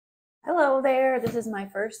Hello there, this is my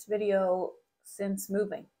first video since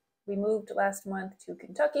moving. We moved last month to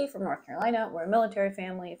Kentucky from North Carolina. We're a military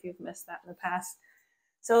family, if you've missed that in the past.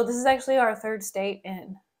 So this is actually our third state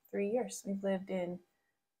in 3 years. We've lived in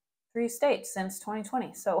 3 states since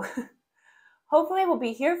 2020. So hopefully we'll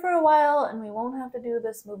be here for a while and we won't have to do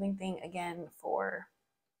this moving thing again for,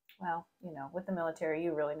 well, you know, with the military,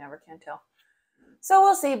 you really never can tell. So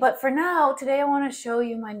we'll see, but for now, today I want to show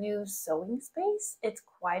you my new sewing space. It's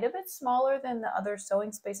quite a bit smaller than the other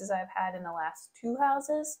sewing spaces I've had in the last 2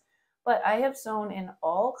 houses, but I have sewn in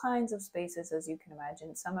all kinds of spaces, as you can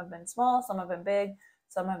imagine. Some have been small, some have been big,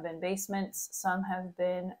 some have been basements, some have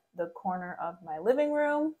been the corner of my living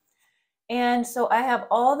room. And so I have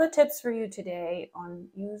all the tips for you today on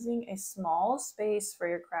using a small space for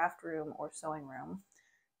your craft room or sewing room.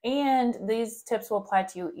 And these tips will apply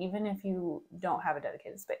to you even if you don't have a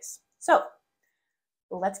dedicated space. So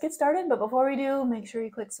let's get started. But before we do, make sure you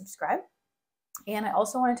click subscribe. And I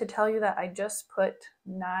also wanted to tell you that I just put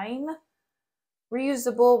 9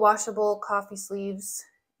 reusable, washable coffee sleeves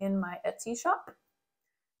in my Etsy shop.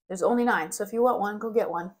 There's only 9, so if you want one, go get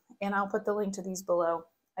one. And I'll put the link to these below.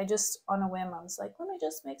 I just, on a whim, I was like, let me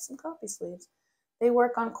just make some coffee sleeves. They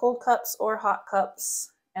work on cold cups or hot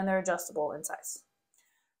cups, and they're adjustable in size.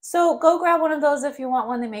 So go grab one of those if you want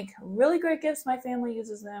one. They make really great gifts. My family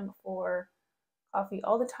uses them for coffee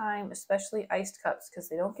all the time, especially iced cups, because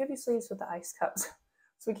they don't give you sleeves with the iced cups.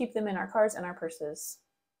 So we keep them in our cars and our purses,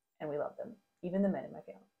 and we love them, even the men in my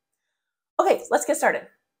family. Okay, let's get started.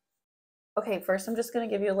 Okay, first I'm just going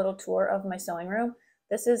to give you a little tour of my sewing room.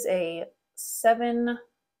 This is a 7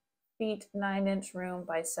 feet 9 inch room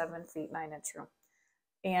by 7 feet 9 inch room.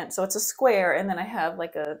 And so it's a square, and then I have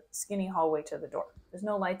like a skinny hallway to the door. There's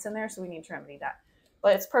no lights in there, so we need to remedy that.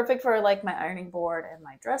 But it's perfect for like my ironing board and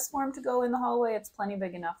my dress form to go in the hallway. It's plenty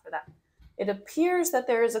big enough for that. It appears that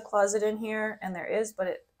there is a closet in here, and there is, but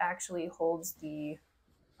it actually holds the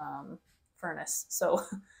furnace. So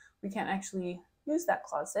we can't actually use that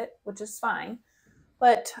closet, which is fine.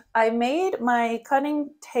 But I made my cutting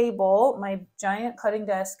table, my giant cutting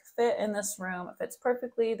desk, fit in this room. It fits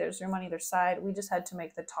perfectly. There's room on either side. We just had to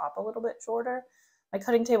make the top a little bit shorter. My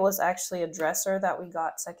cutting table is actually a dresser that we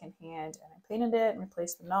got secondhand, and I painted it and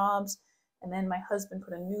replaced the knobs. And then my husband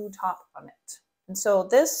put a new top on it. And so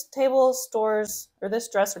this table stores, or this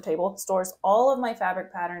dresser table stores all of my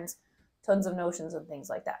fabric patterns, tons of notions and things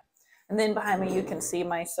like that. And then behind me, you can see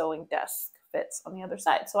my sewing desk fits on the other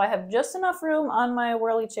side. So I have just enough room on my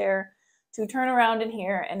whirly chair to turn around in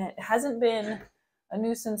here, and it hasn't been a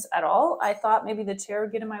nuisance at all. I thought maybe the chair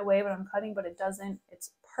would get in my way when I'm cutting, but it doesn't.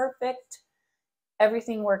 It's perfect.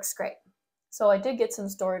 Everything works great. So I did get some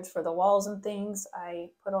storage for the walls and things. I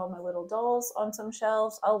put all my little dolls on some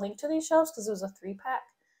shelves. I'll link to these shelves because it was a 3-pack.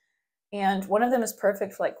 And one of them is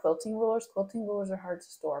perfect for like quilting rulers. Quilting rulers are hard to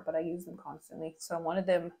store, but I use them constantly. So I wanted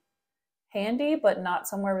them handy, but not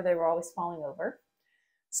somewhere where they were always falling over.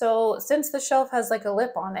 So since the shelf has like a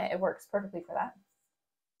lip on it, it works perfectly for that.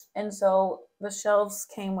 And so the shelves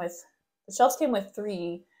came with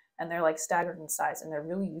 3, and they're like staggered in size, and they're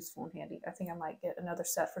really useful and handy. I think I might get another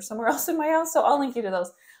set for somewhere else in my house, so I'll link you to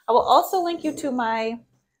those. I will also link you to my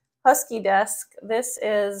husky desk. This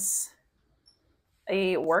is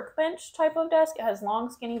a workbench type of desk. It has long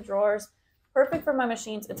skinny drawers, perfect for my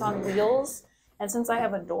machines. It's on wheels. And since I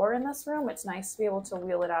have a door in this room, it's nice to be able to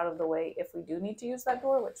wheel it out of the way if we do need to use that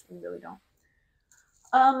door, which we really don't.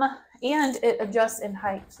 And it adjusts in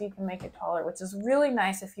height, so you can make it taller, which is really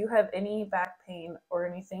nice if you have any back pain or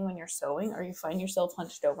anything when you're sewing, or you find yourself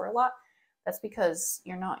hunched over a lot. That's because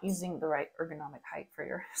you're not using the right ergonomic height for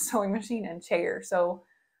your sewing machine and chair. So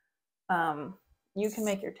you can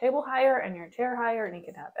make your table higher and your chair higher, and you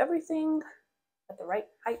can have everything at the right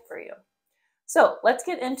height for you. So let's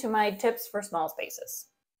get into my tips for small spaces.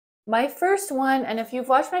 My first one, and if you've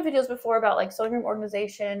watched my videos before about like sewing room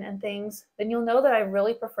organization and things, then you'll know that I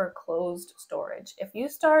really prefer closed storage. If you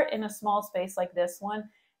start in a small space like this one,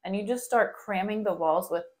 and you just start cramming the walls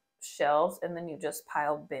with shelves, and then you just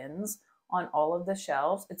pile bins on all of the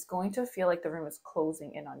shelves, it's going to feel like the room is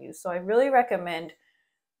closing in on you. So I really recommend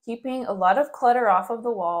keeping a lot of clutter off of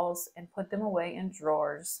the walls and put them away in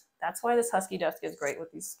drawers. That's why this husky desk is great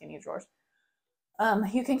with these skinny drawers.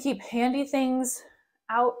 You can keep handy things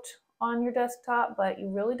out on your desktop, but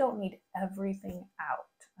you really don't need everything out.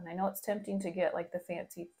 And I know it's tempting to get like the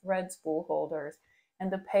fancy thread spool holders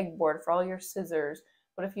and the pegboard for all your scissors,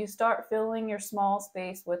 but if you start filling your small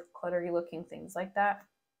space with cluttery looking things like that,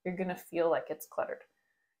 you're gonna feel like it's cluttered.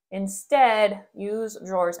 Instead, use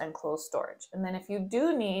drawers and closed storage. And then if you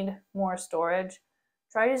do need more storage,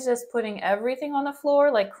 Try to just putting everything on the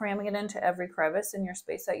floor, like cramming it into every crevice in your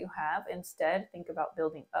space that you have. Instead, think about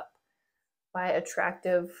building up. Buy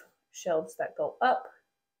attractive shelves that go up,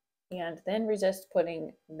 and then resist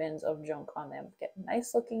putting bins of junk on them. Get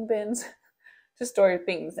nice looking bins to store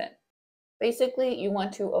things in. Basically, you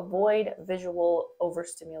want to avoid visual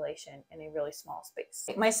overstimulation in a really small space.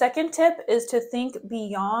 My second tip is to think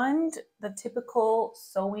beyond the typical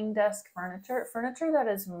sewing desk furniture. Furniture that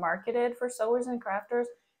is marketed for sewers and crafters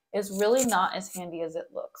is really not as handy as it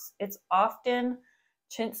looks. It's often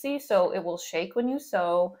chintzy, so it will shake when you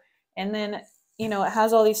sew, and then it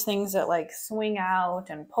has all these things that like swing out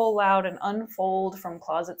and pull out and unfold from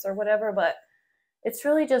closets or whatever, but it's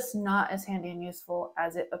really just not as handy and useful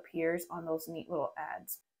as it appears on those neat little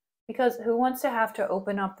ads. Because who wants to have to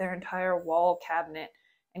open up their entire wall cabinet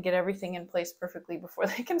and get everything in place perfectly before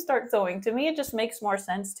they can start sewing? To me, it just makes more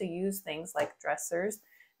sense to use things like dressers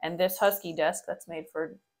and this Husky desk that's made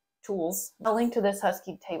for tools. I'll link to this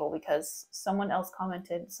Husky table because someone else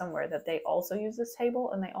commented somewhere that they also use this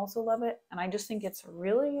table and they also love it. And I just think it's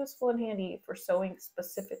really useful and handy for sewing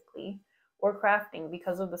specifically or crafting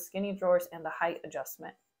because of the skinny drawers and the height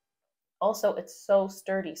adjustment. Also, it's so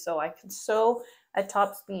sturdy, so I can sew at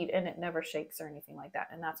top speed and it never shakes or anything like that,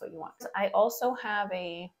 and that's what you want. I also have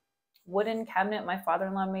a wooden cabinet my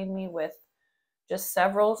father-in-law made me with just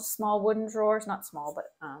several small wooden drawers, not small, but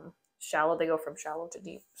shallow. They go from shallow to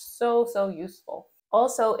deep. So useful.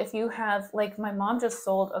 Also, if you have, like my mom just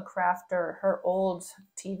sold a crafter her old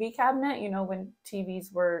TV cabinet, when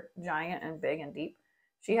TVs were giant and big and deep.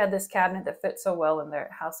 She had this cabinet that fit so well in their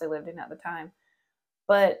house they lived in at the time.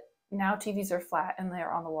 But now TVs are flat and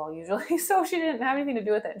they're on the wall usually. So she didn't have anything to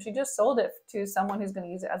do with it. And she just sold it to someone who's going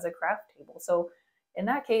to use it as a craft table. So in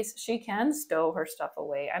that case, she can stow her stuff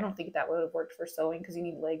away. I don't think that would have worked for sewing because you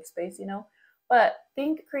need leg space, But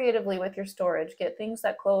think creatively with your storage. Get things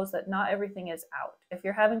that close, that not everything is out. If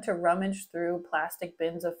you're having to rummage through plastic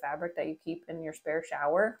bins of fabric that you keep in your spare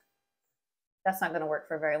shower, that's not going to work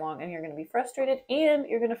for very long, and you're going to be frustrated and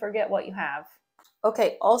you're going to forget what you have.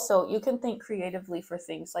 Okay, also, you can think creatively for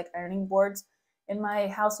things like ironing boards. In my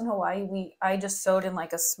house in Hawaii, I just sewed in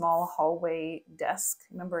like a small hallway desk.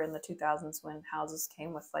 Remember in the 2000s when houses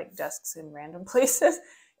came with like desks in random places?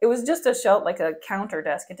 It was just a shelf, like a counter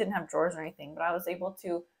desk. It didn't have drawers or anything, but I was able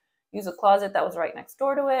to use a closet that was right next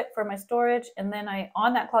door to it for my storage. And then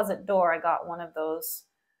on that closet door, I got one of those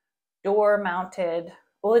door mounted,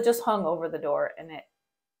 well, it just hung over the door and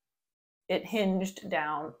it hinged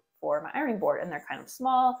down for my ironing board, and they're kind of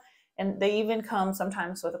small, and they even come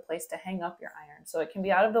sometimes with a place to hang up your iron. So it can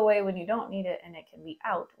be out of the way when you don't need it, and it can be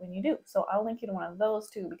out when you do. So I'll link you to one of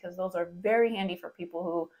those too, because those are very handy for people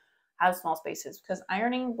who have small spaces, because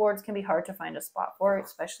ironing boards can be hard to find a spot for,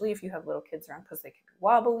 especially if you have little kids around, because they can be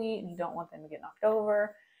wobbly and you don't want them to get knocked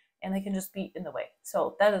over, and they can just be in the way.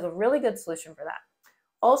 So that is a really good solution for that.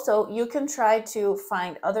 Also, you can try to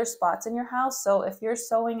find other spots in your house. So if you're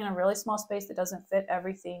sewing in a really small space that doesn't fit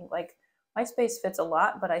everything, like my space fits a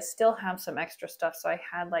lot, but I still have some extra stuff. So I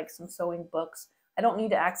had like some sewing books. I don't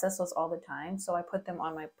need to access those all the time, so I put them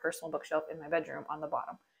on my personal bookshelf in my bedroom on the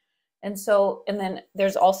bottom. And then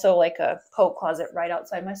there's also like a coat closet right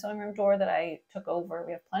outside my sewing room door that I took over.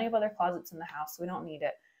 We have plenty of other closets in the house, so we don't need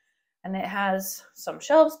it. And it has some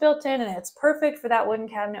shelves built in, and it's perfect for that wooden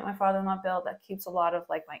cabinet my father-in-law built that keeps a lot of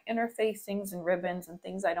like my interfacings and ribbons and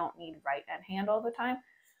things I don't need right at hand all the time.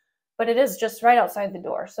 But it is just right outside the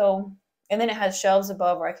door. So, and then it has shelves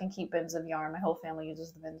above where I can keep bins of yarn. My whole family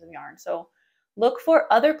uses the bins of yarn. So look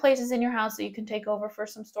for other places in your house that you can take over for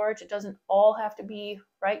some storage. It doesn't all have to be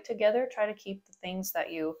right together. Try to keep the things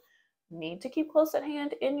that you need to keep close at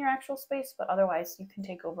hand in your actual space, but otherwise you can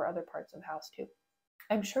take over other parts of the house too.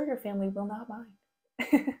 I'm sure your family will not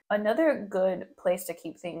mind. Another good place to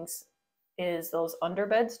keep things is those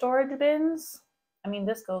underbed storage bins. I mean,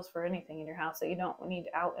 this goes for anything in your house that you don't need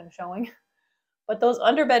out and showing. But those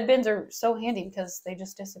underbed bins are so handy because they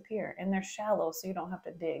just disappear, and they're shallow, so you don't have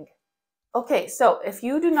to dig. Okay, so if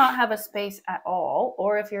you do not have a space at all,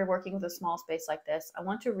 or if you're working with a small space like this, I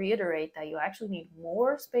want to reiterate that you actually need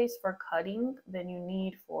more space for cutting than you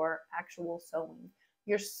need for actual sewing.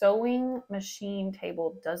 Your sewing machine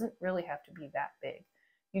table doesn't really have to be that big.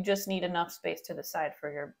 You just need enough space to the side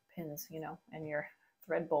for your pins, and your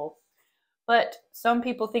thread bowl. But some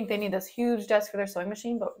people think they need this huge desk for their sewing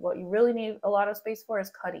machine, but what you really need a lot of space for is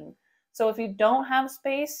cutting. So if you don't have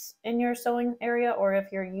space in your sewing area, or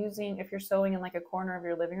if you're sewing in like a corner of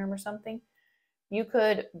your living room or something, you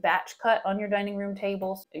could batch cut on your dining room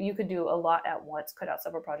table. You could do a lot at once, cut out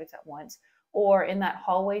several projects at once. Or in that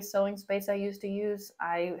hallway sewing space I used to use,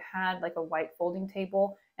 I had like a white folding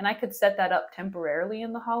table, And I could set that up temporarily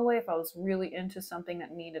in the hallway if I was really into something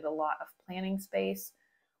that needed a lot of planning space.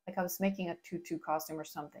 Like I was making a tutu costume or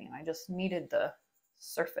something and I just needed the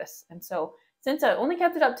surface. And so since I only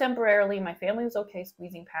kept it up temporarily, my family was okay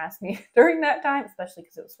squeezing past me during that time, especially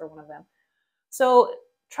because it was for one of them. So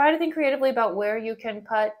try to think creatively about where you can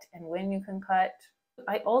cut and when you can cut.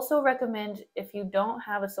 I also recommend, if you don't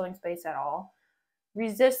have a sewing space at all,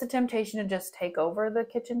 resist the temptation to just take over the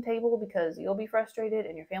kitchen table, because you'll be frustrated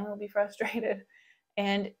and your family will be frustrated.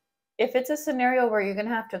 And if it's a scenario where you're going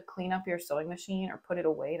to have to clean up your sewing machine or put it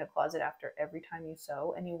away in a closet after every time you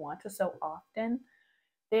sew and you want to sew often,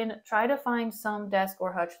 then try to find some desk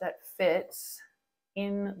or hutch that fits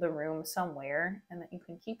in the room somewhere and that you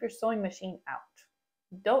can keep your sewing machine out.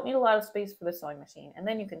 You don't need a lot of space for the sewing machine, and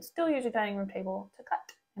then you can still use your dining room table to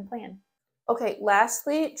cut and plan. Okay,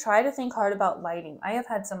 lastly, try to think hard about lighting. I have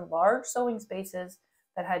had some large sewing spaces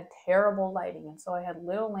that had terrible lighting, and so I had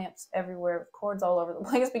little lamps everywhere with cords all over the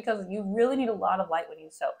place, because you really need a lot of light when you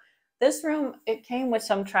sew. This room, it came with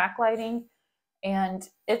some track lighting, and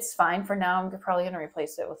it's fine for now. I'm probably going to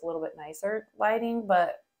replace it with a little bit nicer lighting,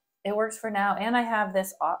 but it works for now. And I have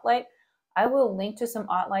this aught light. I will link to some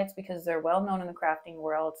aught lights because they're well known in the crafting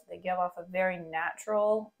world. They give off a very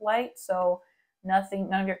natural light, so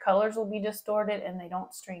none of your colors will be distorted and they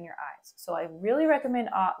don't strain your eyes. So I really recommend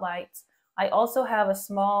aught lights. I also have a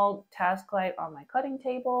small task light on my cutting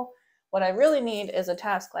table. What I really need is a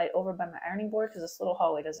task light over by my ironing board, because this little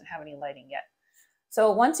hallway doesn't have any lighting yet.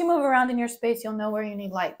 So once you move around in your space, you'll know where you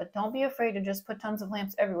need light, but don't be afraid to just put tons of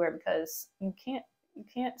lamps everywhere, because you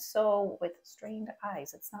can't sew with strained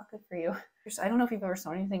eyes. It's not good for you. I don't know if you've ever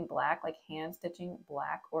sewn anything black, like hand stitching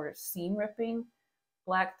black or seam ripping.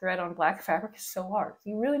 Black thread on black fabric is so hard.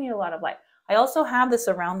 You really need a lot of light. I also have this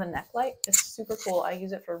around the neck light. It's super cool. I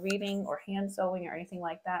use it for reading or hand sewing or anything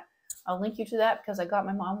like that. I'll link you to that because I got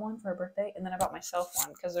my mom one for her birthday, and then I bought myself one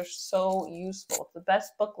because they're so useful. It's the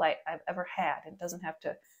best book light I've ever had. It doesn't have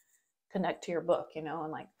to connect to your book, you know,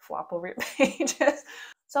 and like flop over your pages.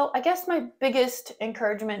 So I guess my biggest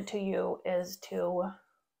encouragement to you is to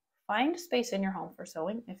find space in your home for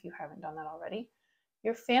sewing if you haven't done that already.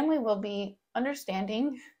 Your family will be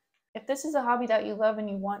understanding. If this is a hobby that you love and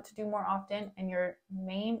you want to do more often, and your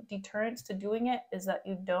main deterrence to doing it is that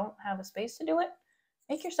you don't have a space to do it,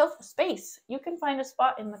 make yourself a space. You can find a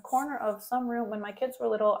spot in the corner of some room. When my kids were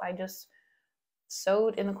little, I just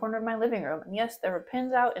sewed in the corner of my living room. And yes, there were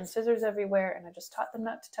pins out and scissors everywhere, and I just taught them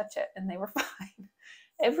not to touch it, and they were fine.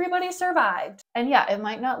 Everybody survived. And yeah, it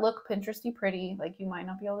might not look Pinteresty pretty. Like, you might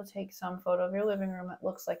not be able to take some photo of your living room. It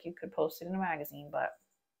looks like you could post it in a magazine, but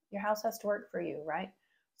your house has to work for you, right?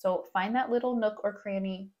 So find that little nook or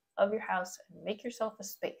cranny of your house and make yourself a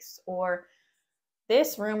space. Or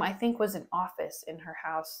this room, I think, was an office in her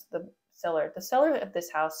house. The seller of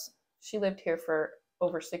this house, she lived here for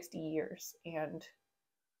over 60 years. And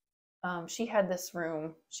she had this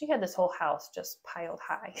whole house just piled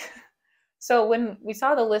high. So when we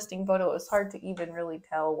saw the listing photo, it was hard to even really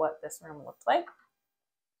tell what this room looked like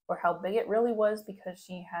or how big it really was, because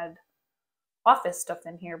she had office stuff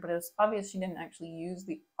in here, but it was obvious she didn't actually use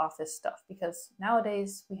the office stuff, because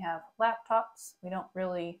nowadays we have laptops. We don't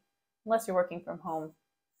really, unless you're working from home,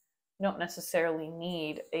 you don't necessarily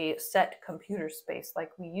need a set computer space like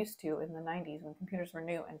we used to in the 90s when computers were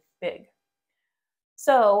new and big.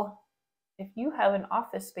 So if you have an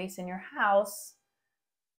office space in your house,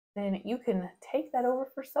 then you can take that over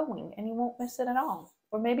for sewing and you won't miss it at all.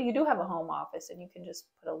 Or maybe you do have a home office and you can just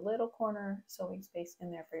put a little corner sewing space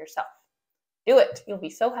in there for yourself. Do it. You'll be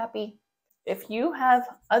so happy. If you have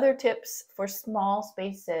other tips for small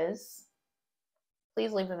spaces,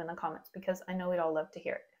 please leave them in the comments, because I know we'd all love to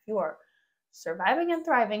hear it. If you are surviving and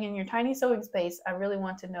thriving in your tiny sewing space, I really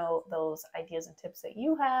want to know those ideas and tips that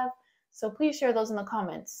you have. So please share those in the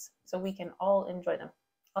comments so we can all enjoy them.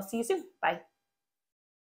 I'll see you soon. Bye.